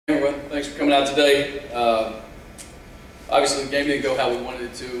coming out today. Obviously, the game didn't go how we wanted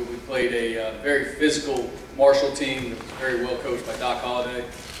it to. We played a very physical Marshall team that was very well coached by Doc Holliday.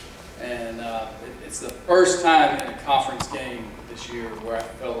 And it's the first time in a conference game this year where I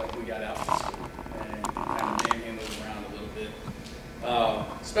felt like we got out physical and kind of manhandled around a little bit.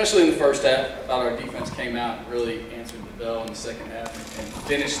 Especially in the first half, I thought our defense came out and really answered the bell in the second half and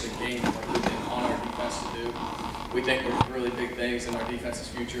finished the game like we've been on our defense to do. We think there's really big things in our defense's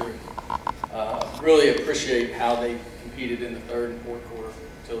future. Really appreciate how they competed in the third and fourth quarter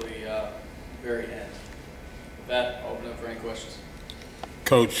till the very end. With that, I'll open up for any questions.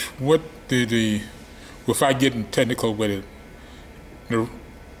 Coach, what did without getting technical with it, the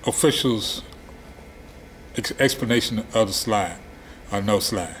officials' explanation of the slide or no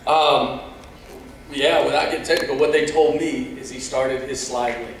slide? Yeah, without getting technical, what they told me is he started his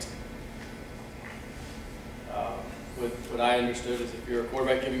slide late. What I understood is if you're a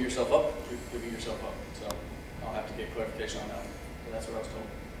quarterback giving yourself up, you're giving yourself up. So I'll have to get clarification on that one. But that's what I was told.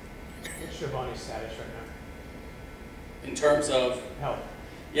 What's Giovanni's status right now? In terms of health.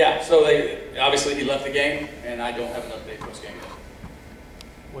 Yeah, so obviously he left the game, and I don't have an update post-game yet.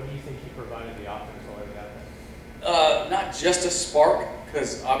 What do you think he provided the offense while he was out there? Not just a spark,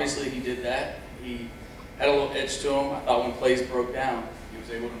 because obviously he did that. He had a little edge to him. I thought when plays broke down, he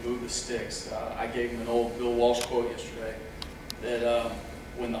was able to move the sticks. I gave him an old Bill Walsh quote yesterday that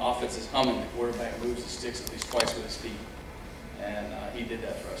when the offense is humming, the quarterback moves the sticks at least twice with his feet. And he did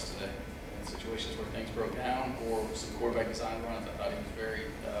that for us today. In situations where things broke down or some quarterback design runs, I thought he was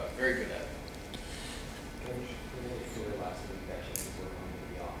very good at it. Coach, we made it clear last week that you were going to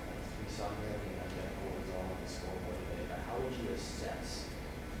the offense. We saw nearly an identical result on the scoreboard today, but how would you assess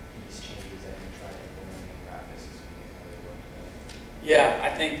these changes that you try to implement in practice this week? Yeah,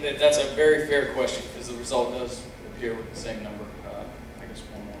 I think that's a very fair question because the result does appear with the same number. I guess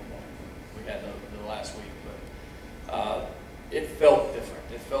one more point we had the last week, but it felt different.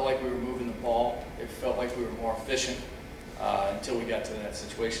 It felt like we were moving the ball. It felt like we were more efficient until we got to that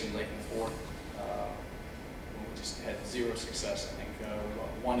situation late in the fourth. When we just had zero success. I think we got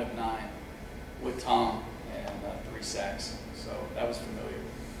 1 of 9 with Tom and 3 sacks. So that was familiar.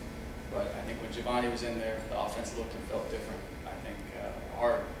 But I think when Giovanni was in there, the offense looked and felt different. I think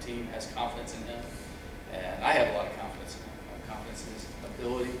our team has confidence in him, and I have a lot of confidence in him. I have confidence in his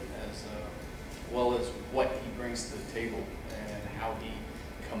ability as well as what he brings to the table and how he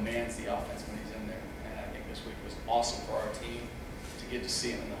commands the offense when he's in there. And I think this week was awesome for our team to get to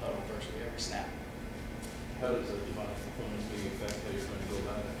see him in the huddle virtually every snap. How does Giovanni's performance really affect how you're going to go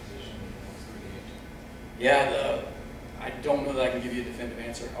about that position in the next 3 games? Yeah, I don't know that I can give you a definitive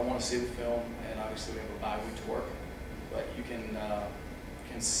answer. I want to see the film, and obviously we have a bye week to work. But you can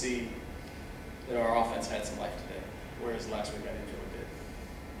see that our offense had some life today, whereas last week I didn't feel it did.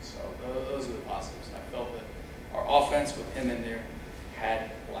 So those are the positives. I felt that our offense with him in there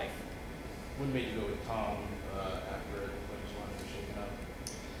had life. What made you go with Tom after when his line was shaken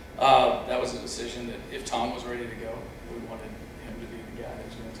up? That was a decision that if Tom was ready to go, we wanted him to be the guy that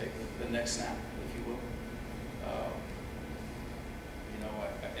was going to take the next snap, if you will.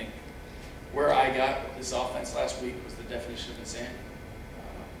 I think where I got with this offense last week was the definition of insanity.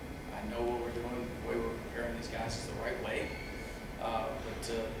 I know what we're doing, the way we're preparing these guys is the right way, but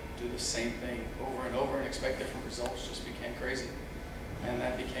to do the same thing over and over and expect different results just became crazy. And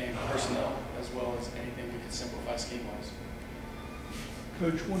that became personnel as well as anything we could simplify scheme-wise.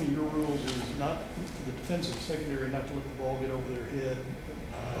 Coach, one of your rules is not the defensive secondary not to let the ball get over their head.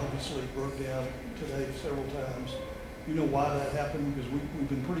 Obviously broke down today several times. You know why that happened? Because we've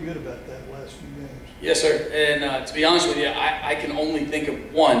been pretty good about that last few games. Yes, sir. And to be honest with you, I can only think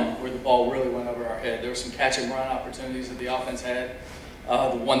of one where the ball really went over our head. There were some catch and run opportunities that the offense had.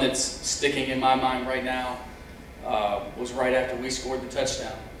 The one that's sticking in my mind right now was right after we scored the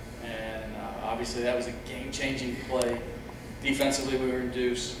touchdown. And obviously that was a game-changing play. Defensively, we were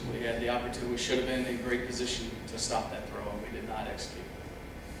induced. We had the opportunity. We should have been in great position to stop that throw, and we did not execute.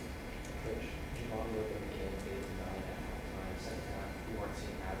 Coach, Giovanni looked at the game 8-9 at halftime. Second half, we weren't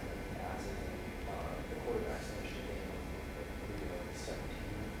seeing as many passes, and the quarterbacks finished the game with 3 of 17.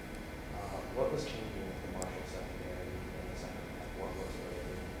 What was changing with the Marshall secondary in the second half? What was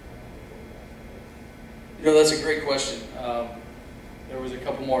it? That's a great question. There was a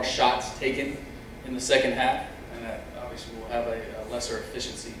couple more shots taken in the second half, and that obviously will have a lesser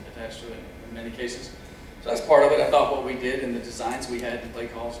efficiency attached to it in many cases. So that's part of it. I thought what we did and the designs we had in play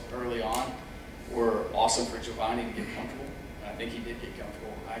calls early on were awesome for Giovanni to get comfortable. And I think he did get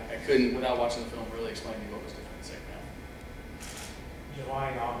comfortable. I couldn't, without watching the film, really explain to you what was different in the second half.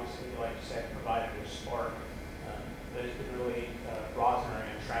 Giovanni, obviously, like you said, provided a spark, but it's been really Rosner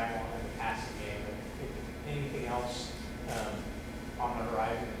and Trammell in the past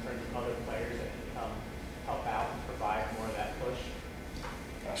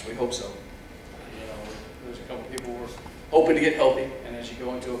hope so. You know, there's a couple people who are hoping to get healthy, and as you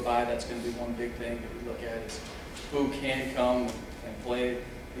go into a bye, that's going to be one big thing that we look at is who can come and play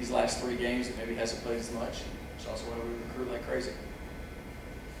these last 3 games that maybe hasn't played as much. It's also why we recruit like crazy.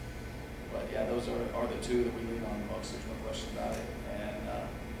 But yeah, those are the 2 that we lean on the most. There's no question about it. And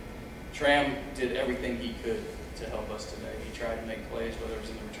Tram did everything he could to help us today. He tried to make plays, whether it was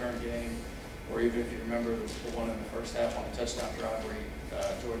in the return game or even if you remember the one in the first half on the touchdown drive where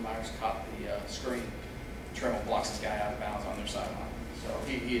Jordan Myers caught the screen. Tremble blocks this guy out of bounds on their sideline. So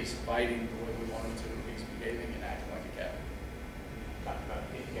he is fighting the way we want him to. He's behaving and acting like a captain. Talking about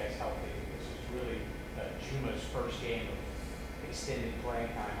getting you guys healthy, this is really Juma's first game of extended playing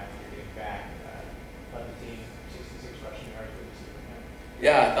time after getting back. Led the team 66 rushing yards.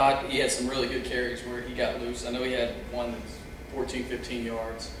 Yeah, I thought he had some really good carries where he got loose. I know he had one that's 14, 15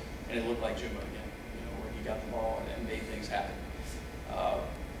 yards, and it looked like Juma again, you know, where he got the ball and made things happen.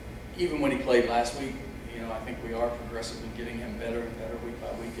 Even when he played last week, you know, I think we are progressively getting him better and better week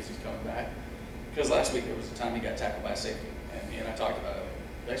by week as he's coming back. Because last week there was a time he got tackled by a safety, and he and I talked about it.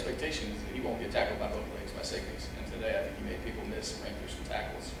 The expectation is that he won't get tackled by both legs by safeties, and today I think he made people miss and ran through some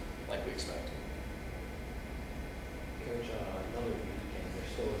tackles like we expect. Coach, another week and there's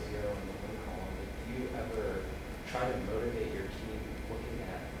still a 0 in the win column. Do you ever try to motivate your team looking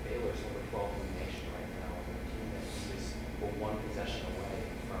at Baylor's number 12 in the nation right now, a team that is one possession away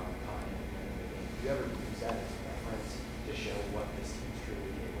from winning the game? Do you ever use that as a reference to show what this team's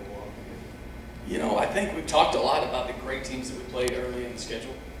truly capable of? You know, I think we've talked a lot about the great teams that we played early in the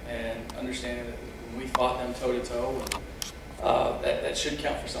schedule, and understanding that when we fought them toe-to-toe, that should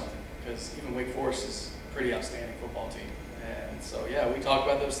count for something, because even Wake Forest is a pretty outstanding football team. And so, yeah, we talk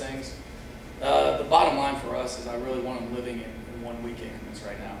about those things. The bottom line for us is I really want them living in 1 week increments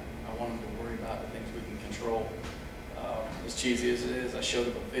right now. I want them to worry about the things we can control. As cheesy as it is, I showed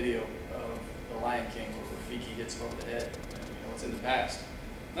them a video of The Lion King where Rafiki hits him over the head. And, you know, it's in the past.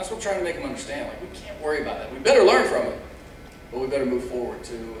 And that's what I'm trying to make them understand. Like, we can't worry about that. We better learn from it, but we better move forward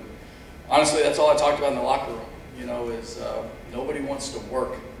too. And honestly, that's all I talked about in the locker room. You know, is nobody wants to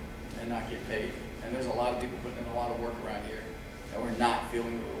work and not get paid. And there's a lot of people putting in a lot of work around here, and we're not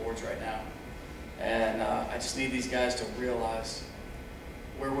feeling the rewards right now. And I just need these guys to realize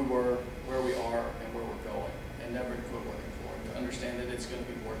where we were, where we are, and where we're going, and never to quit working for it. To understand that it's going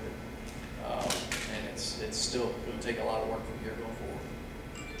to be worth it, and it's still going to take a lot of work from here going forward.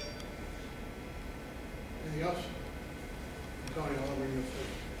 Anything else? Tony, I'll bring you up.